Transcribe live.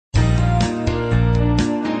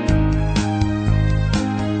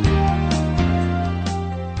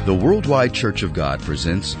The Worldwide Church of God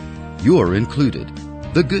presents You're Included,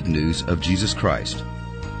 the good news of Jesus Christ.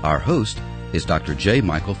 Our host is Dr. J.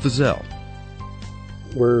 Michael Feazell.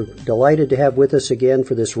 We're delighted to have with us again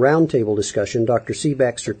for this roundtable discussion Dr. C.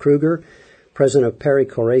 Baxter Kruger, president of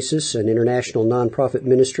Perichoresis, an international nonprofit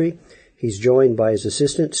ministry. He's joined by his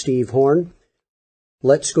assistant, Steve Horn.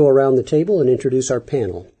 Let's go around the table and introduce our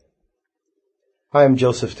panel. Hi, I'm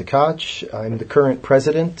Joseph Tkach. I'm the current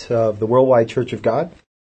president of the Worldwide Church of God.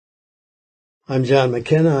 I'm John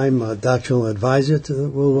McKenna. I'm a doctoral advisor to the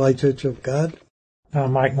Worldwide Church of God.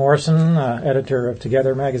 Mike Morrison, editor of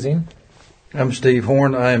Together magazine. I'm Steve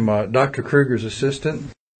Horn. I'm Dr. Kruger's assistant.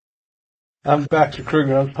 I'm Baxter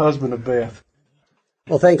Kruger. I'm the husband of Beth.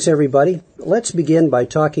 Well, thanks, everybody. Let's begin by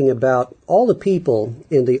talking about all the people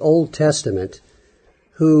in the Old Testament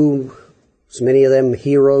who, so many of them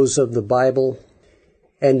heroes of the Bible,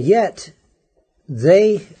 and yet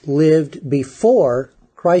they lived before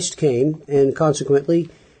Christ came and consequently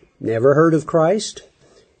never heard of Christ,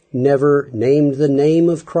 never named the name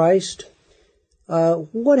of Christ.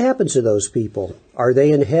 What happens to those people? Are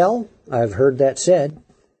they in hell? I've heard that said.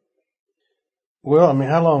 Well,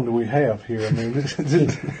 how long do we have here?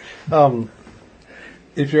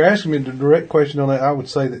 If you're asking me the direct question on that, I would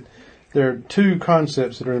say that there are two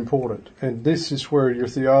concepts that are important, and this is where your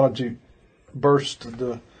theology bursts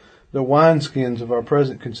the wineskins of our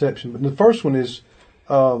present conception. But the first one is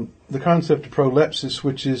the concept of prolepsis,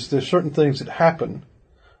 which is there's certain things that happen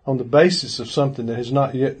on the basis of something that has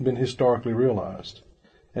not yet been historically realized.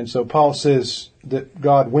 And so Paul says that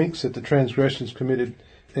God winks at the transgressions committed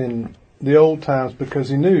in the old times because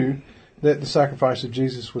he knew that the sacrifice of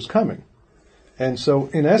Jesus was coming. And so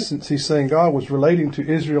in essence, he's saying God was relating to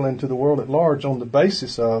Israel and to the world at large on the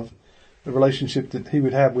basis of the relationship that he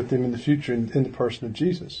would have with them in the future in the person of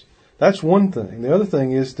Jesus. That's one thing. The other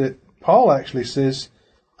thing is that Paul actually says,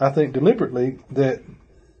 I think deliberately, that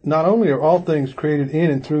not only are all things created in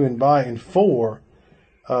and through and by and for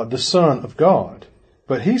the Son of God,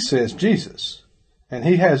 but he says Jesus. And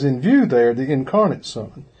he has in view there the incarnate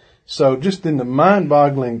Son. So just in the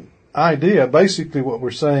mind-boggling idea, basically what we're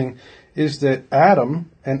saying is that Adam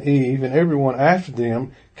and Eve and everyone after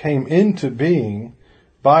them came into being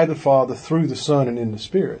by the Father through the Son and in the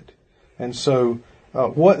Spirit. And so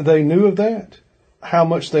what they knew of that, how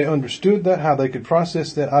much they understood that, how they could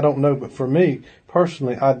process that, I don't know. But for me,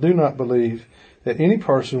 personally, I do not believe that any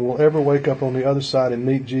person will ever wake up on the other side and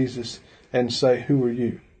meet Jesus and say, who are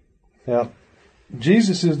you? Now,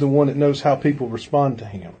 Jesus is the one that knows how people respond to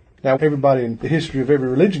him. Now, everybody in the history of every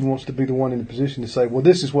religion wants to be the one in the position to say, well,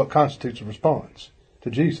 this is what constitutes a response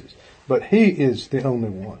to Jesus. But he is the only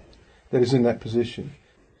one that is in that position.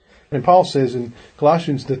 And Paul says in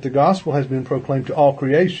Colossians that the gospel has been proclaimed to all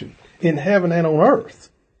creation, in heaven and on earth.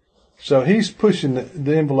 So he's pushing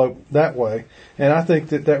the envelope that way. And I think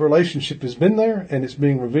that relationship has been there, and it's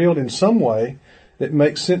being revealed in some way that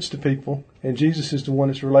makes sense to people. And Jesus is the one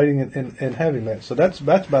that's relating and having that. So that's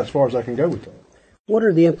about as far as I can go with that. What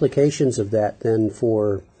are the implications of that then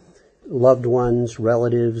for loved ones,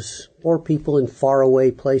 relatives, or people in faraway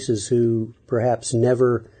places who perhaps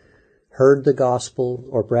never heard the gospel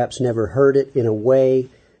or perhaps never heard it in a way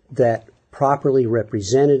that properly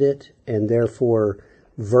represented it and therefore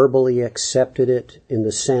verbally accepted it in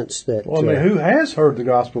the sense that... Well, who has heard the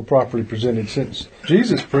gospel properly presented since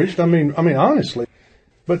Jesus preached? Honestly.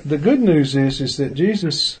 But the good news is that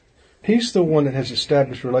Jesus, he's the one that has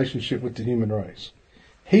established relationship with the human race.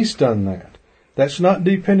 He's done that. That's not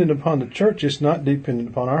dependent upon the church. It's not dependent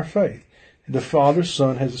upon our faith. The Father,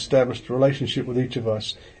 Son has established a relationship with each of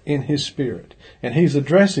us in his Spirit. And he's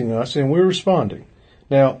addressing us and we're responding.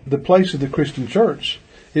 Now, the place of the Christian church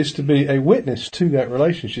is to be a witness to that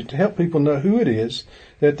relationship, to help people know who it is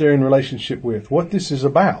that they're in relationship with, what this is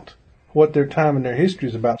about, what their time and their history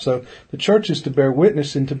is about. So the church is to bear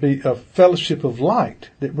witness and to be a fellowship of light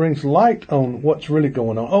that brings light on what's really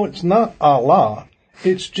going on. Oh, it's not Allah,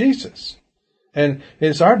 it's Jesus. And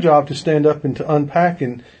it's our job to stand up and to unpack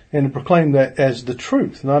and to proclaim that as the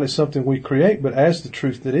truth, not as something we create, but as the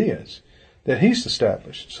truth that is, that he's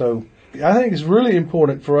established. So I think it's really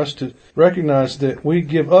important for us to recognize that we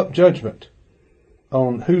give up judgment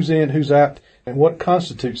on who's in, who's out, and what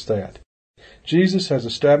constitutes that. Jesus has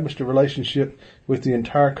established a relationship with the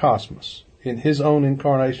entire cosmos in his own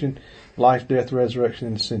incarnation, life, death, resurrection,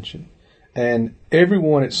 and ascension. And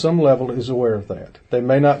everyone at some level is aware of that. They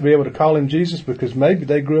may not be able to call him Jesus because maybe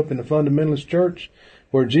they grew up in a fundamentalist church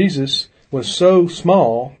where Jesus was so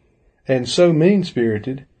small and so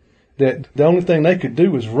mean-spirited that the only thing they could do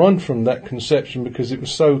was run from that conception because it was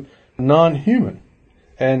so non-human.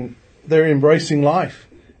 And they're embracing life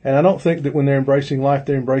And I don't think that when they're embracing life,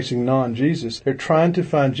 they're embracing non-Jesus. They're trying to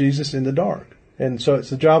find Jesus in the dark. And so it's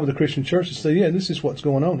the job of the Christian church to say, yeah, this is what's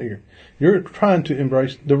going on here. You're trying to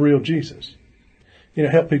embrace the real Jesus.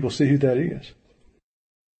 Help people see who that is.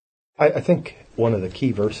 I think one of the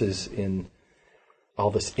key verses in all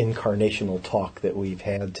this incarnational talk that we've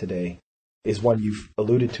had today is one you've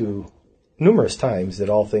alluded to numerous times, that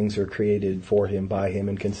all things are created for him, by him,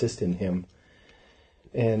 and consist in him.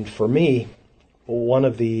 And for me, one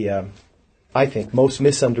of the, I think, most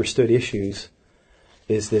misunderstood issues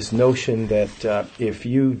is this notion that if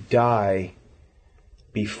you die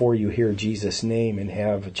before you hear Jesus' name and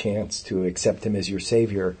have a chance to accept him as your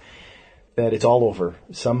Savior, that it's all over.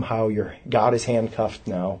 Somehow God is handcuffed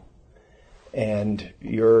now, and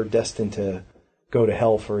you're destined to go to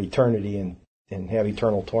hell for eternity and have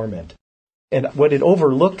eternal torment. And what it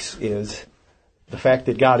overlooks is the fact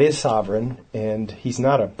that God is sovereign, and he's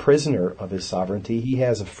not a prisoner of his sovereignty. He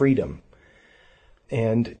has a freedom.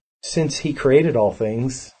 And since he created all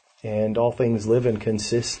things, and all things live and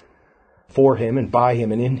consist for him and by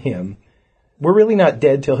him and in him, we're really not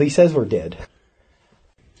dead till he says we're dead.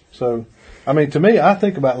 So, to me, I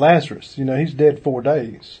think about Lazarus. He's dead 4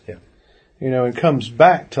 days. Yeah. And comes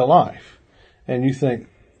back to life. And you think,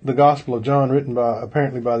 the Gospel of John, written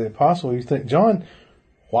apparently by the apostle, you think, John,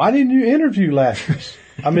 why didn't you interview Lazarus?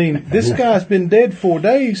 This guy's been dead 4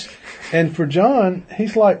 days. And for John,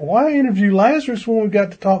 he's like, why interview Lazarus when we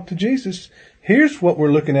got to talk to Jesus? Here's what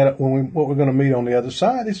we're looking at what we're going to meet on the other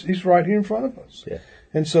side. He's right here in front of us. Yeah.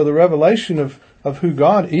 And so the revelation of who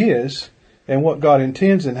God is and what God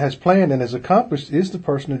intends and has planned and has accomplished is the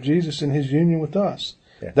person of Jesus and his union with us.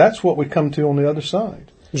 Yeah. That's what we come to on the other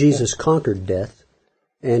side. Jesus conquered death,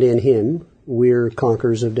 and in him we're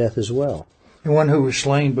conquerors of death as well. The one who was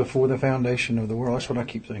slain before the foundation of the world. That's what I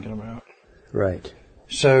keep thinking about. Right.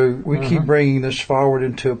 So we keep bringing this forward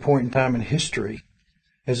into a point in time in history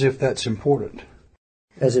as if that's important.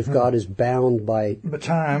 As if God is bound by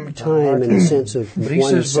time in the sense of but he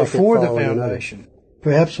one says second before the following foundation. Another.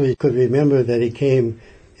 Perhaps we could remember that he came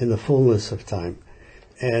in the fullness of time.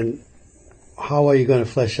 And how are you going to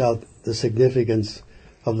flesh out the significance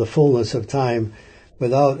of the fullness of time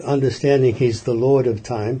without understanding he's the Lord of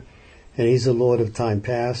time, and he's the Lord of time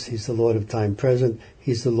past, he's the Lord of time present,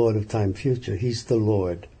 he's the Lord of time future, he's the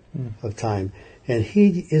Lord of time. And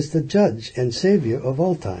he is the judge and savior of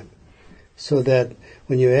all time. So that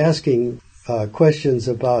when you're asking questions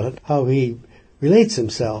about how he relates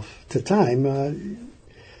himself to time,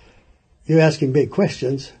 you're asking big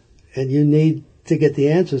questions, and you need to get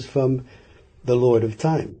the answers from the Lord of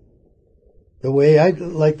time. The way I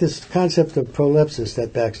like this concept of prolepsis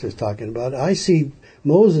that Baxter's talking about, I see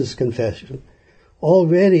Moses' confession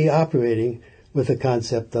already operating with the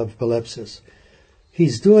concept of prolepsis.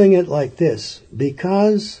 He's doing it like this: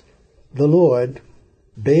 because the Lord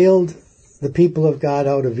bailed the people of God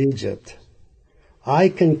out of Egypt, I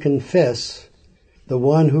can confess the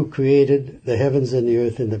one who created the heavens and the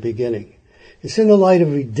earth in the beginning. It's in the light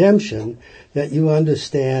of redemption that you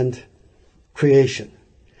understand creation.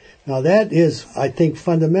 Now that is, I think,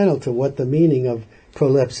 fundamental to what the meaning of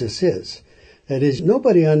prolepsis is. That is,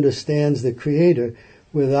 nobody understands the Creator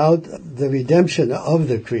without the redemption of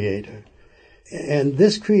the Creator. And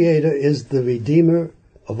this Creator is the Redeemer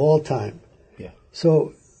of all time. Yeah.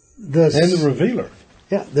 And the Revealer.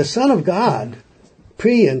 Yeah, the Son of God,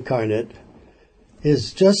 pre-incarnate,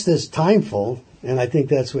 is just as timeful, and I think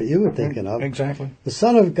that's what you were thinking of. Exactly. The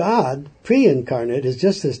Son of God, pre-incarnate, is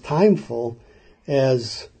just as timeful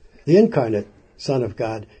as the incarnate Son of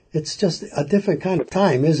God. It's just a different kind of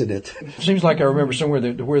time, isn't it? It seems like I remember somewhere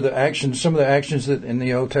where some of the actions that in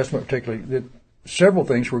the Old Testament particularly, that several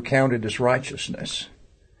things were counted as righteousness.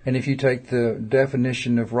 And if you take the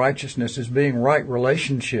definition of righteousness as being right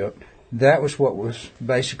relationship, that was what was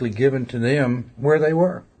basically given to them where they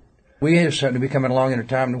were. We have started to be coming along in a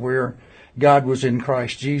time where God was in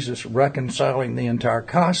Christ Jesus reconciling the entire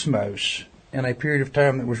cosmos in a period of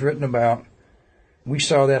time that was written about. We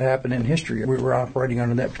saw that happen in history. We were operating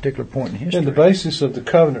under that particular point in history. And the basis of the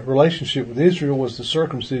covenant relationship with Israel was the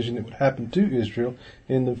circumcision that would happen to Israel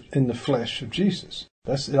in the flesh of Jesus.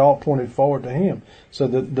 It all pointed forward to him. So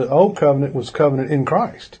the old covenant was covenant in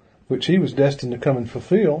Christ, which he was destined to come and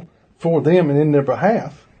fulfill for them and in their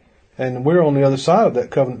behalf. And we're on the other side of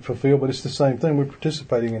that covenant fulfilled, but it's the same thing. We're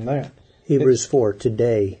participating in that. Hebrews 4,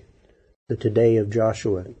 today, the today of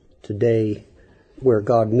Joshua, today where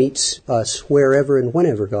God meets us, wherever and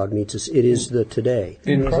whenever God meets us, it is the today.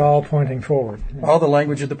 It was all pointing forward. All the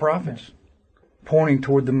language of the prophets, pointing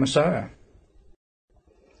toward the Messiah.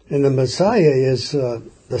 And the Messiah is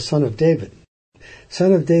the son of David.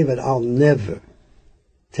 Son of David, I'll never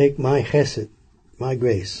take my chesed, my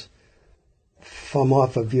grace, from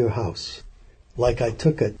off of your house, like I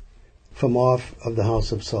took it from off of the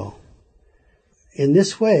house of Saul. In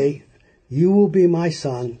this way, you will be my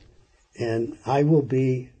son, and I will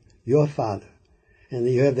be your father. And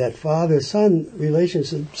you have that father-son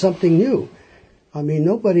relationship, something new. I mean,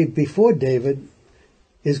 nobody before David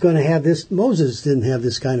is going to have this. Moses didn't have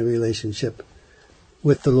this kind of relationship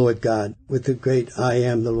with the Lord God, with the great I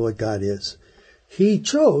am the Lord God is. He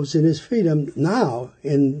chose in his freedom now,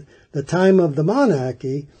 in the time of the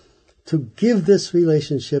monarchy, to give this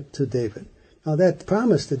relationship to David. Now that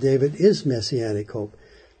promise to David is messianic hope.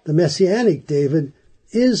 The messianic David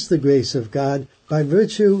is the grace of God by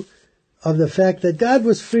virtue of the fact that God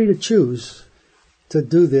was free to choose to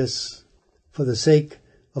do this for the sake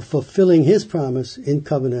of fulfilling his promise in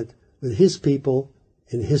covenant with his people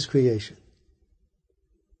in his creation.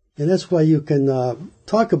 And that's why you can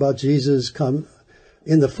talk about Jesus come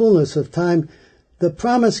in the fullness of time, the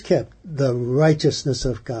promise kept, the righteousness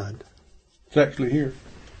of God. It's actually here.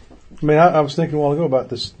 I mean, I was thinking a while ago about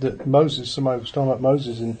this, that Moses, somebody was talking about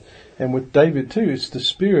Moses, and with David too, it's the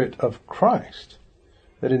Spirit of Christ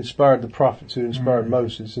that inspired the prophets, who inspired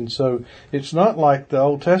Moses. And so it's not like the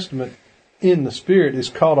Old Testament in the Spirit is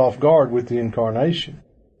caught off guard with the incarnation.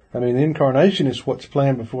 I mean, the incarnation is what's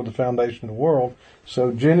planned before the foundation of the world.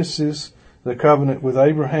 So Genesis, the covenant with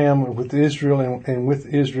Abraham, with Israel, and with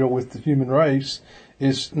Israel, with the human race,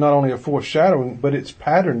 is not only a foreshadowing, but it's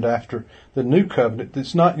patterned after the new covenant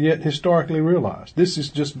that's not yet historically realized. This is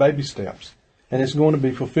just baby steps. And it's going to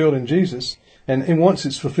be fulfilled in Jesus. And once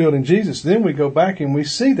it's fulfilled in Jesus, then we go back and we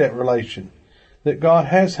see that relation that God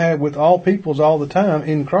has had with all peoples all the time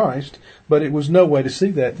in Christ, but it was no way to see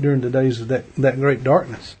that during the days of that great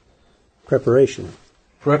darkness. Preparation,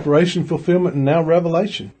 fulfillment, and now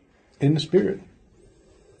revelation in the Spirit.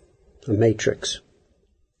 a matrix.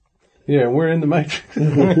 Yeah, we're in the matrix.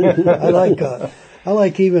 I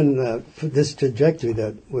like even this trajectory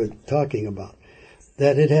that we're talking about,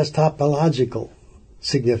 that it has topological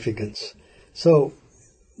significance. So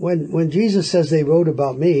when Jesus says they wrote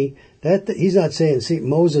about me, that he's not saying, see,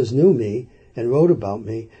 Moses knew me and wrote about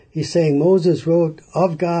me. He's saying Moses wrote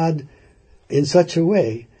of God in such a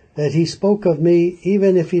way that he spoke of me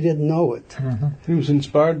even if he didn't know it. Mm-hmm. He was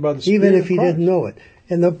inspired by the Spirit even if he of Christ. didn't know it.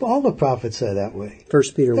 And all the prophets are that way. 1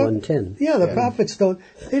 Peter 1:10. Yeah, the prophets don't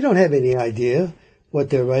have any idea what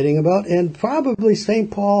they're writing about. And probably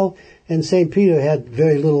St. Paul and St. Peter had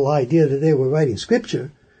very little idea that they were writing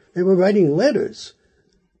scripture. They were writing letters.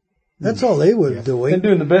 That's all they were doing. And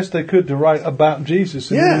doing the best they could to write about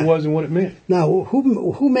Jesus and who he was and what it meant. Now,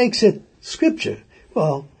 who makes it scripture?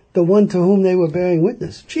 Well, the one to whom they were bearing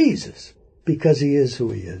witness, Jesus, because he is who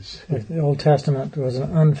he is. The Old Testament was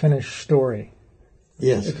an unfinished story.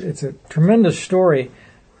 Yes. It's a tremendous story,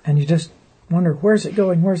 and you just wonder, where's it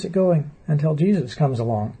going, until Jesus comes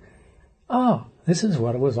along. Oh, this is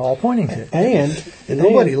what it was all pointing to. And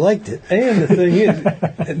nobody liked it. And the thing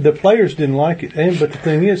is, the players didn't like it. But the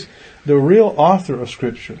thing is, the real author of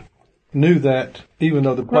Scripture knew that, even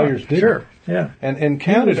though the players didn't. Sure, yeah. And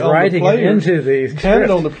counted on writing the players, into the counted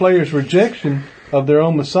on the players' rejection of their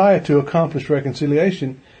own Messiah to accomplish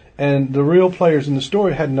reconciliation. And the real players in the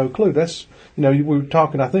story had no clue. That's, we were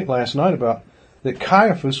talking, I think, last night about that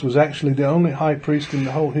Caiaphas was actually the only high priest in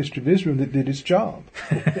the whole history of Israel that did his job.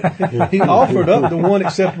 He offered up the one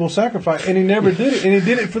acceptable sacrifice, and he never did it, and he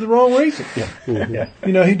did it for the wrong reason.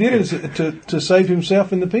 He did it to save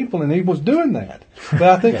himself and the people, and he was doing that. But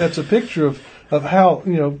I think that's a picture of how,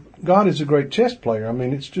 God is a great chess player. I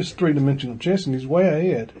mean, it's just three-dimensional chess, and he's way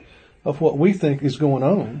ahead of what we think is going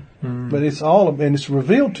on. But it's and it's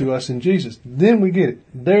revealed to us in Jesus. Then we get it.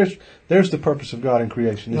 There's the purpose of God in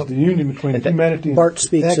creation. It's the union between humanity and... Bart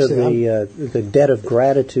speaks of the debt of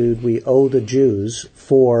gratitude we owe the Jews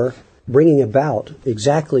for bringing about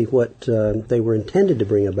exactly what they were intended to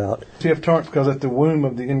bring about. C.F. Torrance calls it the womb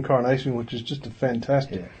of the incarnation, which is just a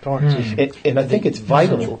fantastic Torrance. And I think it's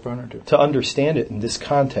vital to understand it in this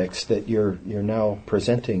context that you're now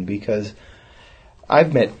presenting, because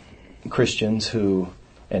I've met Christians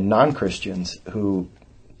and non-Christians who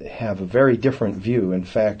have a very different view. In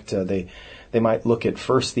fact, they might look at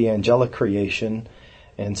first the angelic creation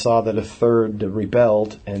and saw that a third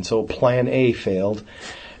rebelled, and so plan A failed.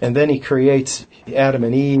 And then he creates Adam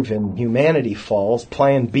and Eve, and humanity falls.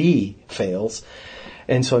 Plan B fails.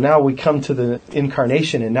 And so now we come to the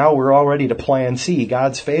incarnation, and now we're all ready to plan C.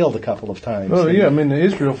 God's failed a couple of times. Well,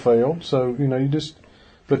 Israel failed, so, you just...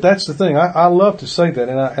 But that's the thing. I love to say that,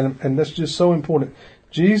 and that's just so important.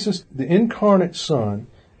 Jesus, the incarnate Son,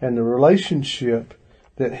 and the relationship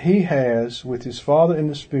that he has with his Father and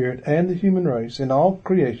the Spirit and the human race and all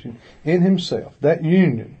creation in himself, that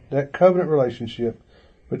union, that covenant relationship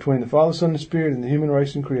between the Father, Son, and the Spirit and the human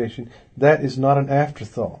race and creation, that is not an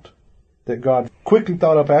afterthought that God quickly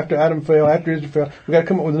thought up after Adam fell, after Israel fell. We've got to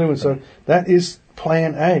come up with a new one. So that is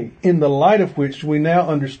plan A, in the light of which we now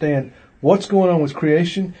understand what's going on with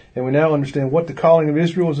creation, and we now understand what the calling of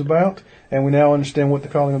Israel is about, and we now understand what the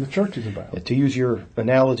calling of the church is about. To use your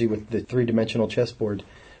analogy with the three-dimensional chessboard,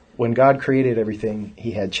 when God created everything,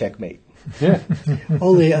 he had checkmate. Yeah.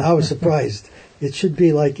 Only I was surprised. It should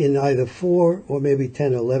be like in either 4 or maybe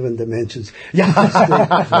 10 or 11 dimensions.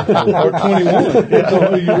 Or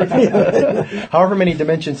 21. However many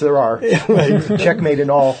dimensions there are. Right. Checkmate in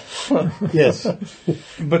all. Yes.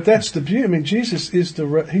 But that's the beauty. I mean, Jesus is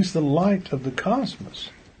he's the light of the cosmos,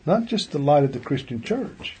 not just the light of the Christian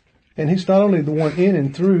church. And he's not only the one in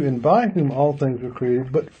and through and by whom all things were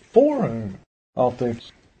created, but for whom all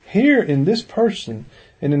things. Here in this person,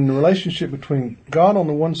 and in the relationship between God on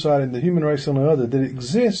the one side and the human race on the other that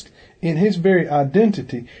exists in his very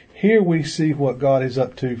identity, here we see what God is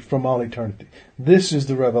up to from all eternity. This is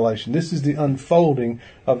the revelation. This is the unfolding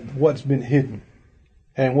of what's been hidden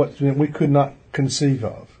and what we could not conceive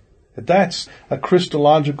of. That's a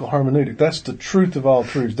Christological hermeneutic. That's the truth of all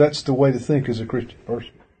truths. That's the way to think as a Christian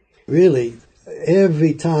person. Really,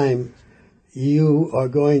 every time you are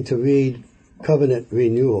going to read covenant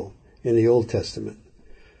renewal in the Old Testament,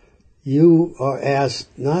 you are asked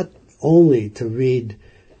not only to read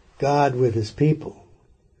God with his people,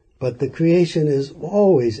 but the creation is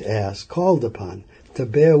always asked, called upon, to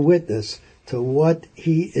bear witness to what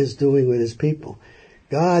he is doing with his people.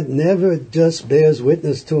 God never just bears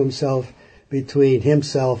witness to himself between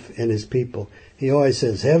himself and his people. He always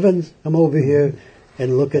says, heavens, come over here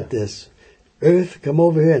and look at this. Earth, come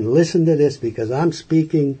over here and listen to this, because I'm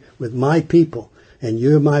speaking with my people and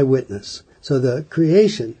you're my witness. So the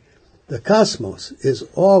creation, the cosmos, is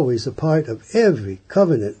always a part of every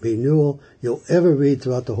covenant renewal you'll ever read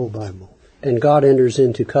throughout the whole Bible. And God enters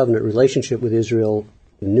into covenant relationship with Israel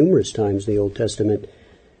numerous times in the Old Testament,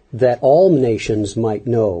 that all nations might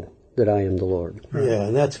know that I am the Lord. Yeah,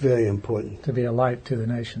 and that's very important. To be a light to the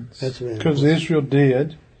nations. That's very Because important. Israel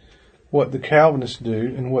did what the Calvinists do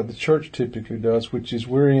and what the church typically does, which is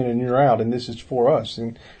we're in and you're out, and this is for us.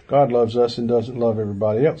 And God loves us and doesn't love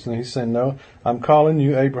everybody else. And he's saying, no, I'm calling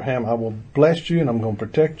you, Abraham. I will bless you and I'm going to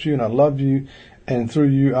protect you and I love you. And through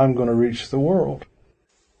you, I'm going to reach the world.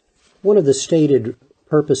 One of the stated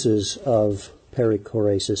purposes of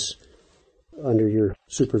perichoresis under your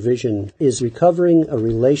supervision is recovering a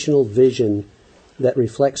relational vision that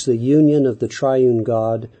reflects the union of the triune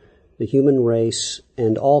God, the human race,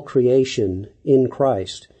 and all creation in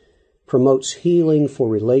Christ, promotes healing for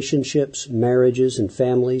relationships, marriages, and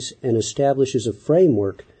families, and establishes a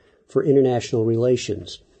framework for international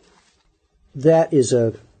relations. That is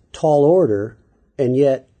a tall order, and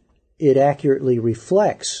yet it accurately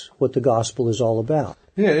reflects what the gospel is all about.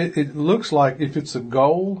 Yeah, it looks like if it's a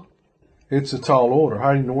goal, it's a tall order.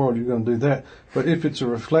 How in the world are you going to do that? But if it's a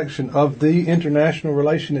reflection of the international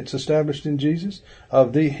relation that's established in Jesus,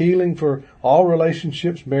 of the healing for all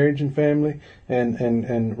relationships, marriage and family,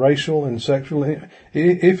 and racial and sexual,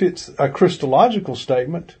 if it's a Christological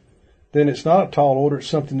statement, then it's not a tall order. It's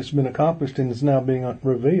something that's been accomplished and is now being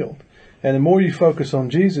revealed. And the more you focus on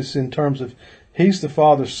Jesus in terms of he's the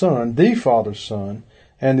Father's Son,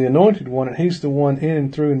 and the Anointed One, and he's the one in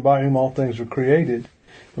and through and by whom all things were created,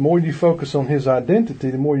 the more you focus on his identity,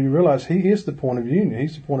 the more you realize he is the point of union.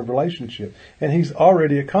 He's the point of relationship. And he's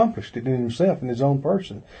already accomplished it in himself, in his own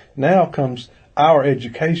person. Now comes our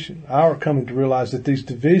education, our coming to realize that these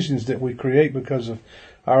divisions that we create because of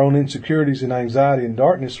our own insecurities and anxiety and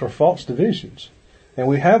darkness are false divisions. And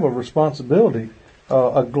we have a responsibility,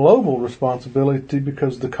 a global responsibility,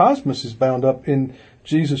 because the cosmos is bound up in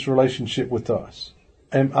Jesus' relationship with us.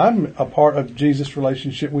 And I'm a part of Jesus'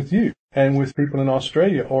 relationship with you and with people in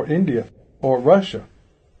Australia or India or Russia,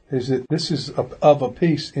 is that this is of a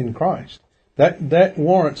piece in Christ. That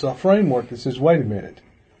warrants a framework that says, wait a minute,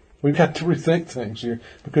 we've got to rethink things here,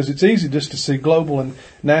 because it's easy just to see global and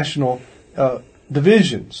national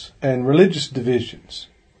divisions and religious divisions,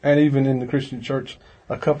 and even in the Christian church,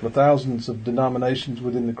 a couple of thousands of denominations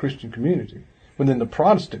within the Christian community, within the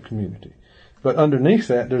Protestant community. But underneath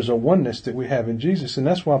that, there's a oneness that we have in Jesus. And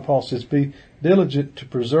that's why Paul says, be diligent to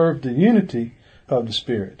preserve the unity of the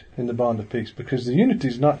Spirit in the bond of peace. Because the unity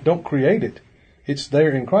is not, don't create it. It's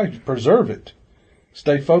there in Christ. Preserve it.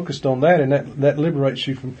 Stay focused on that, and that liberates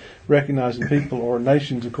you from recognizing people or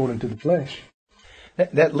nations according to the flesh.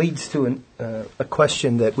 That leads to a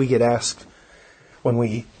question that we get asked when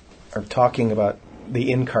we are talking about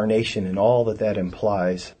the incarnation and all that that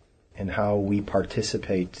implies and how we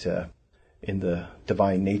participate in the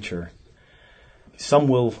divine nature. Some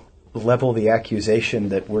will level the accusation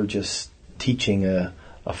that we're just teaching a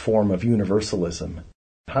form of universalism.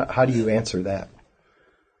 How do you answer that?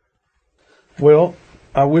 Well,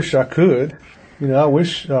 I wish I could. I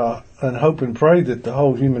wish and hope and pray that the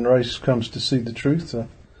whole human race comes to see the truth.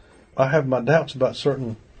 I have my doubts about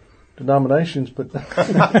certain denominations, but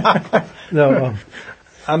no.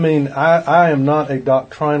 I am not a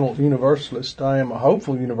doctrinal universalist. I am a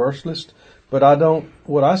hopeful universalist, but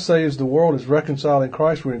what I say is the world is reconciled in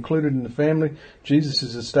Christ. We're included in the family. Jesus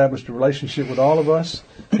has established a relationship with all of us.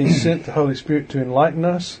 He sent the Holy Spirit to enlighten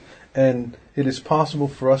us, and it is possible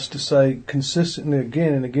for us to say consistently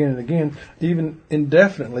again and again and again, even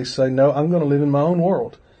indefinitely say, no, I'm going to live in my own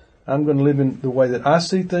world. I'm going to live in the way that I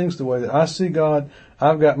see things, the way that I see God.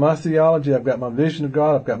 I've got my theology. I've got my vision of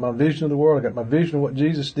God. I've got my vision of the world. I've got my vision of what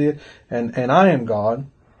Jesus did. And I am God.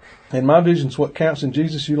 And my vision's what counts. And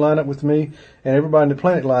Jesus, you line up with me, and everybody on the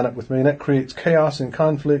planet line up with me. And that creates chaos and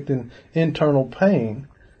conflict and internal pain.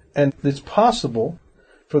 And it's possible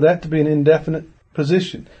for that to be an indefinite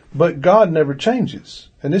position. But God never changes.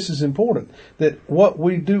 And this is important, that what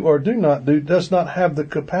we do or do not do does not have the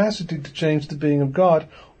capacity to change the being of God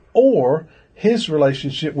or His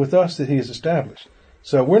relationship with us that He has established.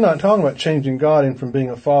 So we're not talking about changing God in from being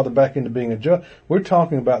a father back into being a judge. We're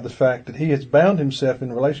talking about the fact that He has bound Himself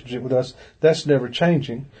in relationship with us. That's never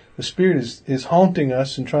changing. The Spirit is haunting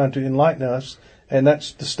us and trying to enlighten us, and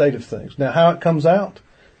that's the state of things. Now, how it comes out,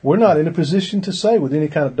 we're not in a position to say with any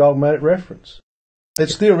kind of dogmatic reference.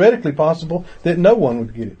 It's theoretically possible that no one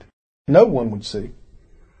would get it. No one would see.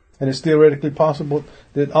 And it's theoretically possible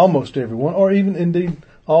that almost everyone, or even indeed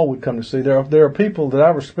all, would come to see. There are people that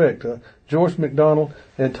I respect, George MacDonald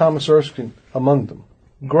and Thomas Erskine among them.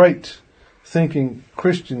 Great thinking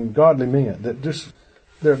Christian godly men that just,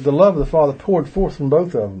 the love of the Father poured forth from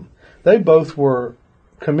both of them. They both were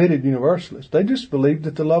committed universalists. They just believed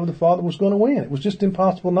that the love of the Father was going to win. It was just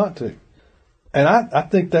impossible not to. And I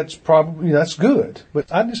think that's probably, that's good, but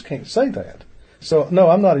I just can't say that. So, no,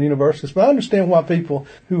 I'm not a universalist, but I understand why people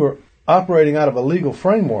who are operating out of a legal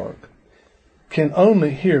framework can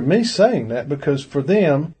only hear me saying that, because for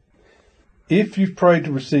them, if you've prayed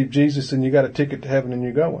to receive Jesus and you got a ticket to heaven and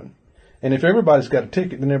you're going, and if everybody's got a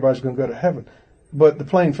ticket, then everybody's going to go to heaven. But the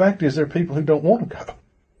plain fact is there are people who don't want to go.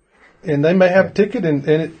 And they may have a ticket and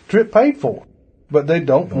it trip paid for, but they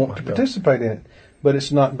don't want to participate in it. But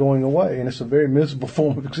it's not going away, and it's a very miserable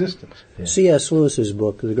form of existence. Yeah. C.S. Lewis's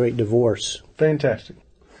book, The Great Divorce. Fantastic.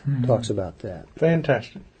 Talks about that.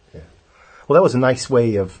 Fantastic. Yeah. Well, that was a nice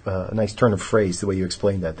way of, a nice turn of phrase, the way you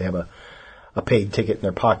explained that. They have a paid ticket in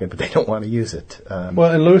their pocket, but they don't want to use it.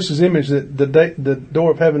 Well, in Lewis's image, the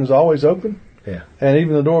door of heaven is always open. Yeah. And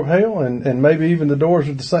even the door of hell, and maybe even the doors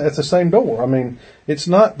are at the same door. I mean, it's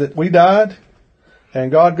not that we died and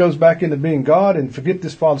God goes back into being God and forget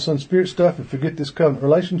this Father, Son, Spirit stuff and forget this covenant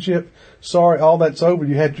relationship. Sorry, all that's over.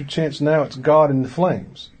 You had your chance. Now it's God in the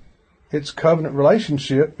flames. It's covenant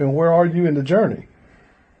relationship, and where are you in the journey?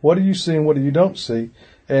 What do you see and what do you don't see?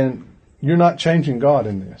 And you're not changing God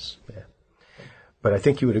in this. Yeah. But I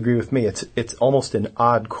think you would agree with me. It's almost an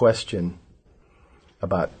odd question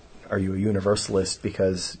about, are you a universalist?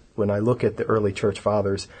 Because when I look at the early church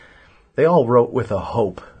fathers, they all wrote with a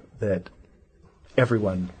hope that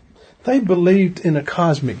everyone. They believed in a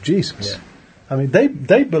cosmic Jesus. Yeah. I mean, they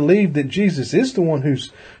believed that Jesus is the one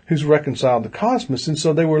who's reconciled the cosmos, and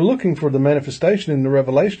so they were looking for the manifestation and the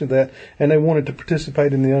revelation of that, and they wanted to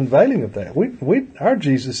participate in the unveiling of that. Our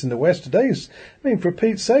Jesus in the West today is, I mean, for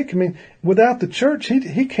Pete's sake, I mean, without the church,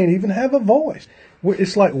 he can't even have a voice.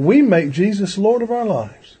 It's like we make Jesus Lord of our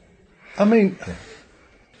lives. I mean,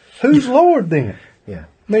 who's Lord then? Yeah.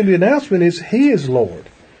 I mean, the announcement is He is Lord.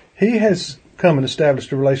 He has come and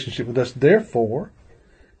established a relationship with us. Therefore,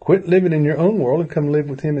 quit living in your own world and come live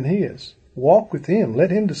with Him in His. Walk with Him.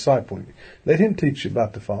 Let Him disciple you. Let Him teach you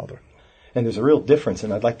about the Father. And there's a real difference,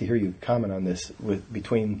 and I'd like to hear you comment on this,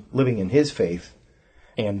 between living in His faith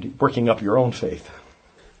and working up your own faith.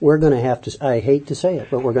 We're going to have to, I hate to say it,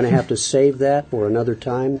 but we're going to have to save that for another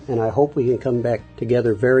time, and I hope we can come back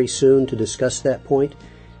together very soon to discuss that point.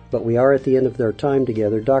 But we are at the end of our time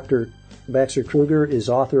together. Dr. Baxter Kruger is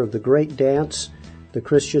author of The Great Dance, The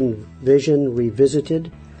Christian Vision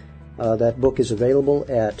Revisited. That book is available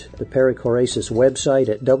at the Perichoresis website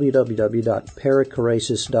at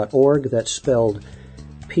www.perichoresis.org. That's spelled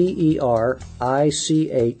Perichoresis,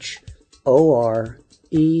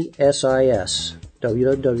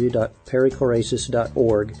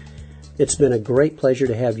 www.perichoresis.org. It's been a great pleasure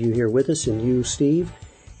to have you here with us, and you, Steve.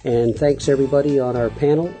 And thanks everybody on our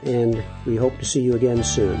panel, and we hope to see you again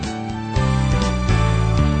soon.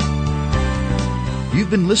 You've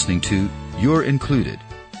been listening to You're Included.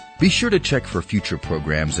 Be sure to check for future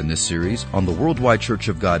programs in this series on the Worldwide Church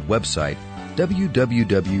of God website,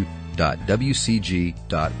 www.wcg.org.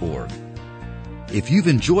 If you've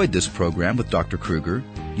enjoyed this program with Dr. Kruger,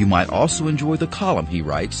 you might also enjoy the column he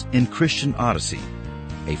writes in Christian Odyssey,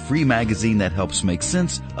 a free magazine that helps make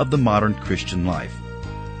sense of the modern Christian life.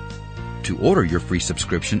 To order your free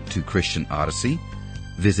subscription to Christian Odyssey,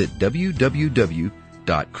 visit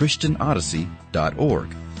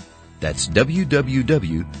www.christianodyssey.org. That's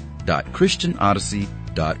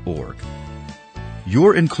www.christianodyssey.org.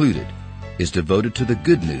 You're Included is devoted to the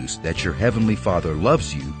good news that your Heavenly Father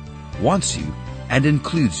loves you, wants you, and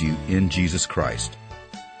includes you in Jesus Christ.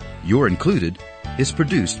 You're Included is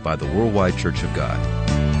produced by the Worldwide Church of God.